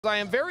I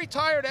am very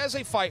tired as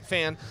a fight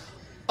fan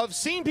of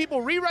seeing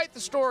people rewrite the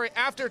story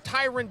after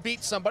Tyron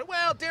beat somebody.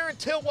 Well, Darren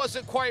Till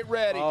wasn't quite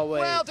ready. Always.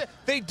 Well,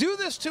 they do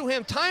this to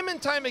him time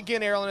and time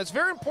again, Ariel, and it's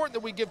very important that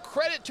we give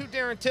credit to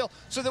Darren Till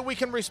so that we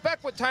can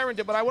respect what Tyron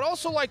did. But I would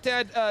also like to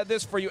add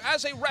this for you.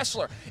 As a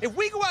wrestler, if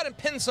we go out and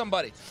pin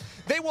somebody,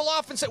 they will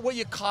often say, well,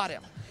 you caught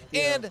him.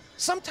 Yeah. And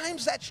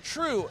sometimes that's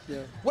true.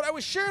 Yeah. What I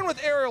was sharing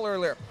with Ariel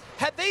earlier,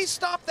 had they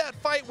stopped that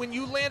fight when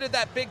you landed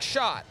that big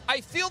shot,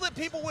 I feel that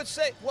people would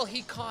say, well,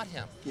 he caught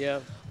him. Yeah.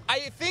 I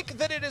think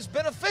that it is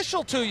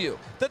beneficial to you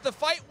that the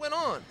fight went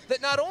on,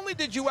 that not only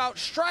did you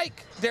outstrike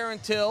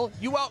Darren Till,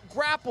 you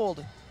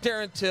outgrappled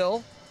Darren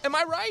Till. Am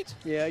I right?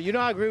 Yeah,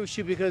 I agree with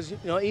you because,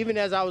 even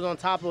as I was on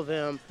top of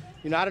him,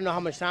 I don't know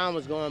how much time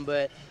was going,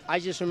 but I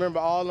just remember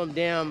all them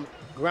damn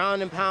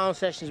ground and pound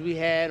sessions we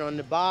had on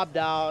the Bob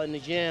dial in the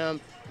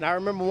gym. And I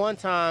remember one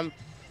time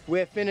we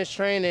had finished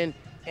training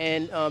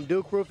and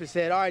Duke Rufus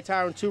said, all right,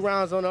 Tyron, 2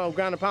 rounds on the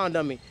ground and pound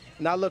dummy.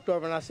 And I looked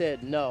over and I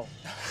said, no.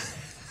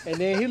 And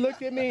then he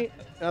looked at me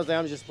and I was like,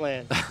 I'm just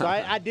playing. So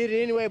I did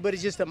it anyway, but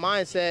it's just a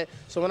mindset.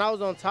 So when I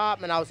was on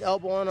top and I was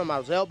elbowing him, I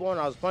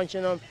was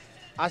punching him,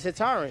 I said,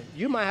 Tyron,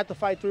 you might have to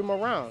fight 3 more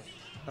rounds.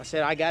 I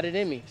said, I got it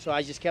in me. So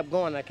I just kept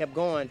going, I kept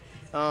going.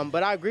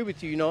 But I agree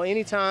with you,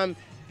 anytime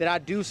that I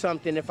do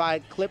something, if I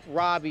clip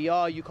Robbie,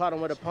 oh, you caught him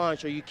with a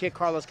punch, or you kick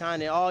Carlos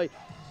Condit, oh,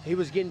 he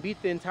was getting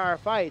beat the entire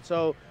fight.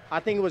 So I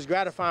think it was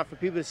gratifying for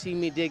people to see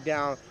me dig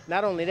down.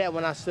 Not only that,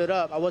 when I stood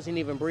up, I wasn't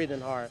even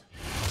breathing hard.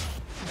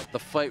 The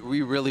fight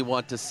we really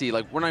want to see,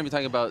 like, we're not even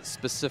talking about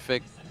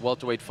specific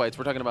welterweight fights,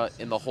 we're talking about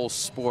in the whole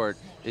sport,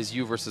 is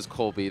you versus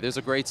Colby. There's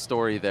a great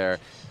story there,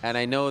 and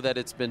I know that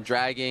it's been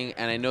dragging,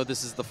 and I know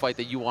this is the fight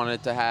that you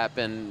wanted to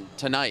happen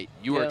tonight.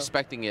 You were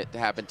expecting it to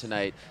happen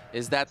tonight.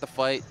 Is that the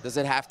fight? Does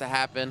it have to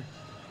happen?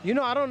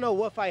 I don't know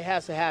what fight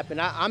has to happen.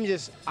 I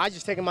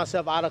just taking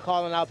myself out of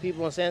calling out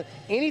people and saying,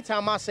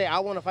 anytime I say I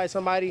want to fight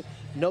somebody,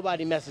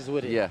 nobody messes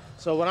with it. Yeah.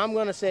 So what I'm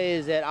going to say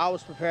is that I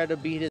was prepared to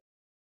beat his.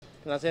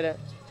 Can I say that?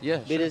 Yeah,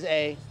 beat his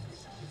A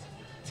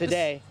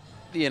today.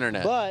 The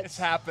internet. But it's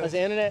happened. It's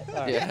the internet? All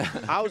right. Yeah.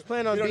 I was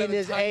planning on beating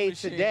his A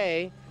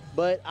today,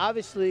 but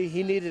obviously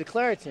he needed a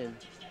Claritin.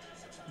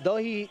 Though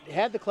he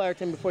had the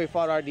Claritin before he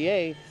fought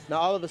RDA, now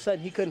all of a sudden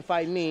he couldn't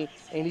fight me,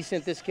 and he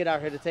sent this kid out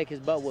here to take his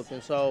butt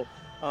whooping. So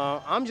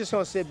I'm just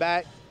going to sit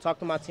back, talk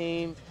to my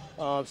team,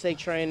 stay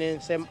training,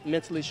 stay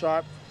mentally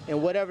sharp,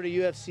 and whatever the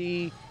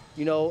UFC,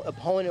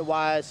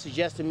 opponent-wise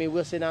suggested me,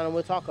 we'll sit down and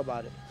we'll talk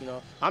about it.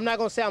 I'm not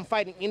going to say I'm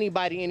fighting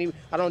anybody.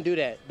 I don't do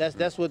that.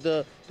 That's what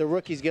the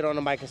rookies get on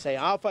the mic and say,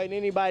 I'll fight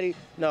anybody.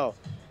 No.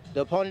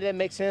 The opponent that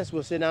makes sense,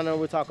 we'll sit down and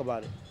we'll talk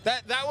about it.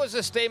 That was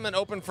a statement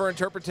open for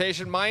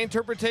interpretation. My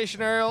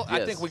interpretation, Ariel, yes.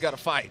 I think we got to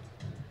fight.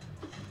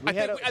 I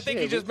think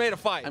he just made a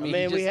fight. I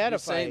mean, we had a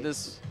fight.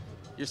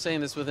 You're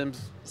saying this with him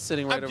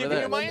sitting right over there. I'm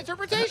giving you my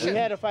interpretation. We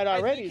had a fight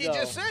already, He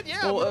just said,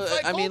 yeah. Well,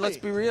 I mean, let's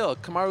be real.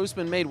 Kamaru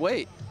Usman made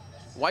weight.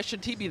 Why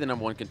should he be the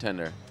 #1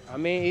 contender? I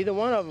mean, either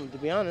one of them, to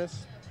be honest.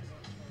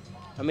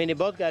 I mean, they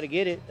both got to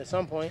get it at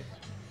some point.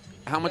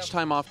 How much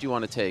time off do you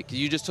want to take?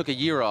 You just took a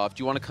year off.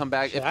 Do you want to come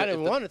back? I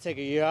didn't want to take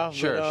a year off.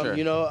 Sure, but,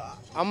 sure.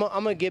 I'm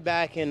going to get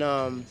back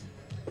and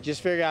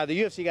just figure out. The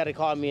UFC got to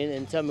call me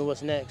and tell me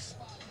what's next.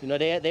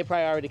 They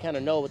probably already kind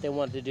of know what they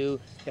wanted to do.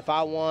 If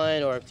I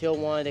won or if Till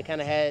won, they kind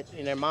of had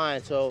in their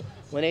mind. So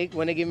when they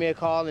give me a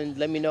call and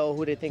let me know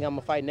who they think I'm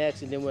going to fight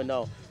next, and then we'll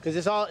know. Because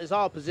it's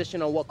all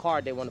positioned on what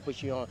card they want to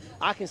put you on.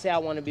 I can say I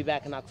want to be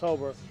back in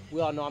October.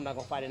 We all know I'm not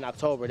going to fight in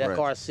October. That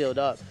card's sealed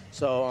up.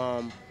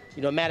 So,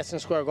 Madison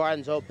Square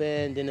Garden's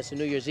open, then it's a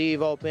New Year's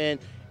Eve open.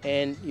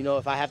 And,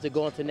 if I have to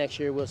go into next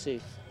year, we'll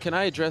see. Can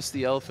I address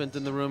the elephant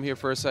in the room here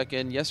for a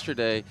second?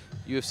 Yesterday,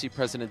 UFC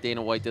President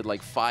Dana White did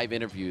like 5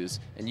 interviews,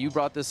 and you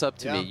brought this up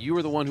to me. You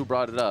were the one who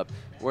brought it up,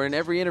 where in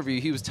every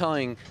interview he was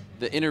telling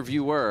the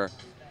interviewer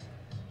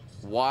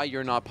why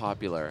you're not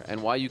popular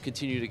and why you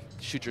continue to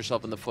shoot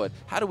yourself in the foot.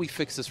 How do we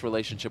fix this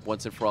relationship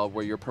once and for all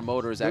where your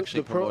promoter is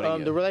actually promoting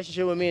you? The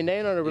relationship with me and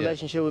Dana, or the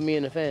relationship with me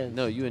and the fans?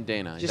 No, you and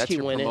Dana. Just That's keep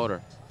your winning.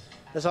 Promoter.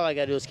 That's all I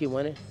got to do is keep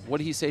winning. What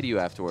did he say to you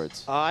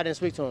afterwards? I didn't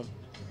speak to him.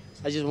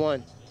 I just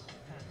won.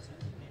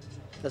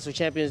 That's what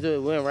champions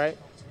do, win, right?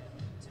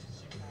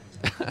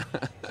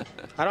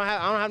 I don't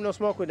have no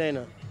smoke with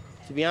Dana,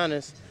 to be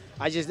honest.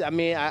 I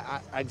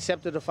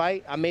accepted the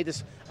fight. I made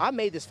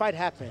this fight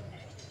happen.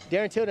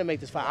 Darren Till didn't make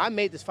this fight. I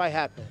made this fight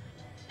happen.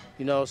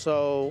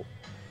 So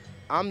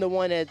I'm the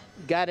one that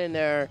got in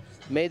there,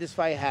 made this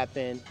fight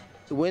happen.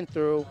 It went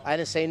through. I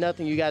didn't say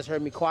nothing. You guys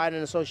heard me quiet on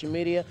the social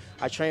media.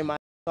 I trained my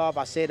off.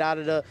 I said out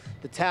of the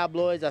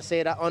tabloids. I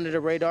said under the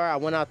radar. I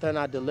went out there and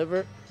I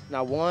delivered, and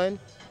I won.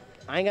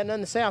 I ain't got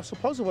nothing to say. I'm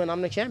supposed to win.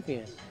 I'm the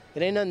champion.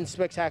 It ain't nothing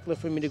spectacular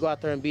for me to go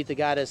out there and beat the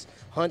guy that's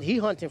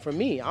hunting for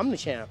me. I'm the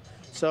champ.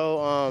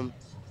 So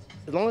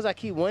as long as I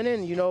keep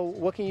winning,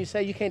 what can you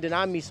say? You can't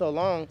deny me so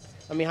long.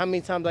 I mean, how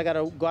many times I got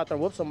to go out there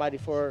and whoop somebody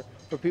for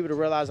people to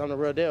realize I'm the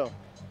real deal?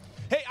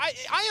 Hey,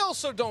 I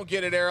also don't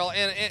get it, Ariel,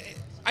 and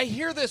I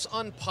hear this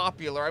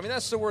unpopular. I mean,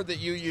 that's the word that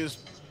you use.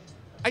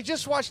 I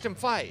just watched him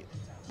fight.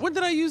 When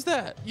did I use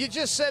that? You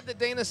just said that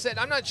Dana said,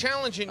 I'm not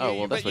challenging you, Oh,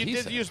 well, that's but what you he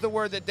did said. use the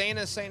word that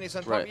Dana's saying he's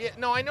unpopular. Right. Yeah,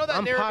 no, I know that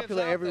I'm narrative's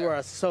popular out everywhere. there.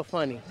 It's so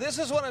funny. This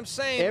is what I'm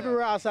saying.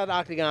 Everywhere outside the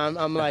octagon,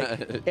 I'm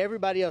like,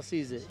 everybody else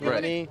sees it. You know what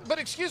I mean? But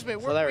excuse me,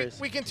 Hilarious.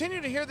 we continue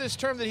to hear this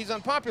term that he's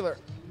unpopular,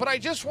 but I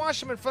just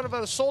watched him in front of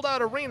a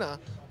sold-out arena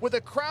with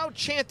a crowd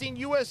chanting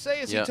USA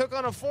as he took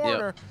on a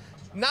foreigner.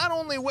 Not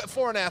only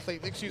foreign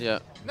athlete, excuse me,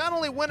 not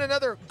only win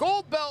another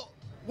gold belt,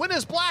 win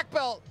his black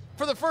belt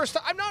for the first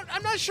time.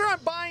 I'm not sure I'm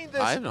buying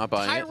this. I'm not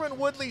buying Tyron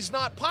Woodley's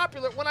not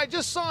popular when I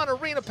just saw an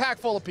arena packed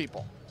full of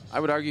people. I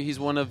would argue he's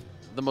one of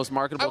the most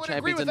marketable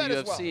champions in the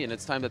UFC, well. and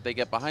it's time that they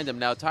get behind him.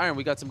 Now, Tyron,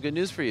 we got some good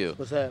news for you.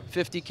 What's that?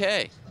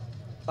 50K.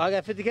 Oh, I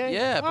got 50K?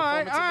 Yeah, all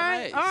right, performance of the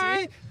night.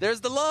 all See?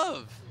 There's the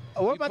love.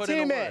 Where You my put in a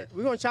team word. at?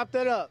 We're going to chop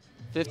that up.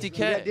 50K. We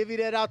got to divvy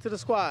that out to the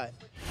squad.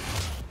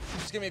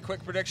 Just give me a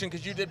quick prediction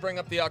because you did bring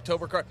up the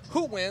October card.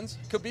 Who wins,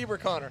 Khabib or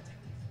Conor?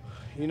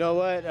 You know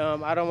what?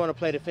 I don't want to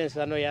play defense.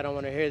 I know y'all don't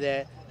want to hear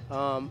that.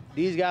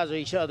 These guys are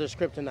each other's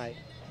kryptonite.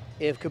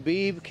 If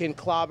Khabib can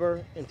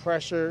clobber and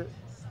pressure,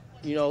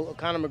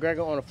 Conor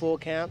McGregor on a full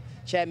camp,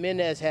 Chad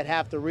Mendez had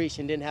half the reach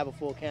and didn't have a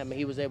full camp, and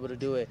he was able to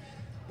do it.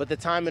 But the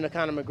timing of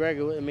Conor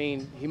McGregor, I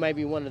mean, he might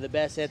be one of the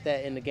best at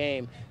that in the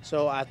game.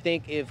 So I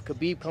think if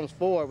Khabib comes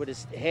forward with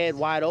his head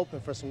wide open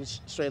for some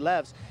straight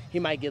lefts, he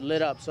might get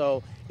lit up.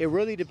 So it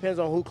really depends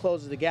on who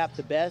closes the gap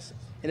the best,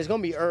 and it's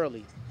going to be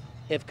early.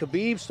 If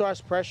Khabib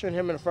starts pressuring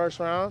him in the first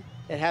round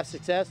and have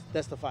success,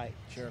 that's the fight.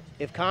 Sure.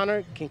 If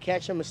Conor can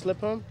catch him and slip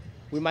him,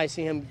 we might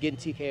see him getting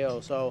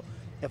TKO. So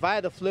if I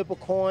had to flip a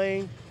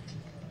coin,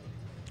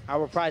 I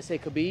would probably say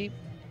Khabib,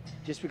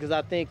 just because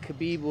I think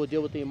Khabib will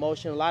deal with the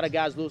emotion. A lot of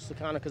guys lose to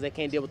Conor because they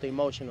can't deal with the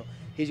emotional.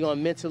 He's going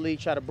to mentally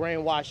try to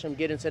brainwash him,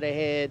 get into their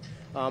head.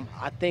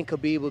 I think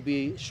Khabib will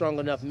be strong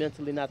enough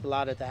mentally not to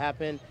allow that to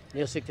happen, and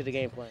he'll stick to the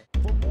game plan.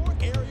 For more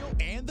Ariel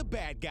and the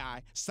Bad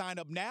Guy, sign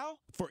up now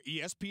for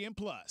ESPN+.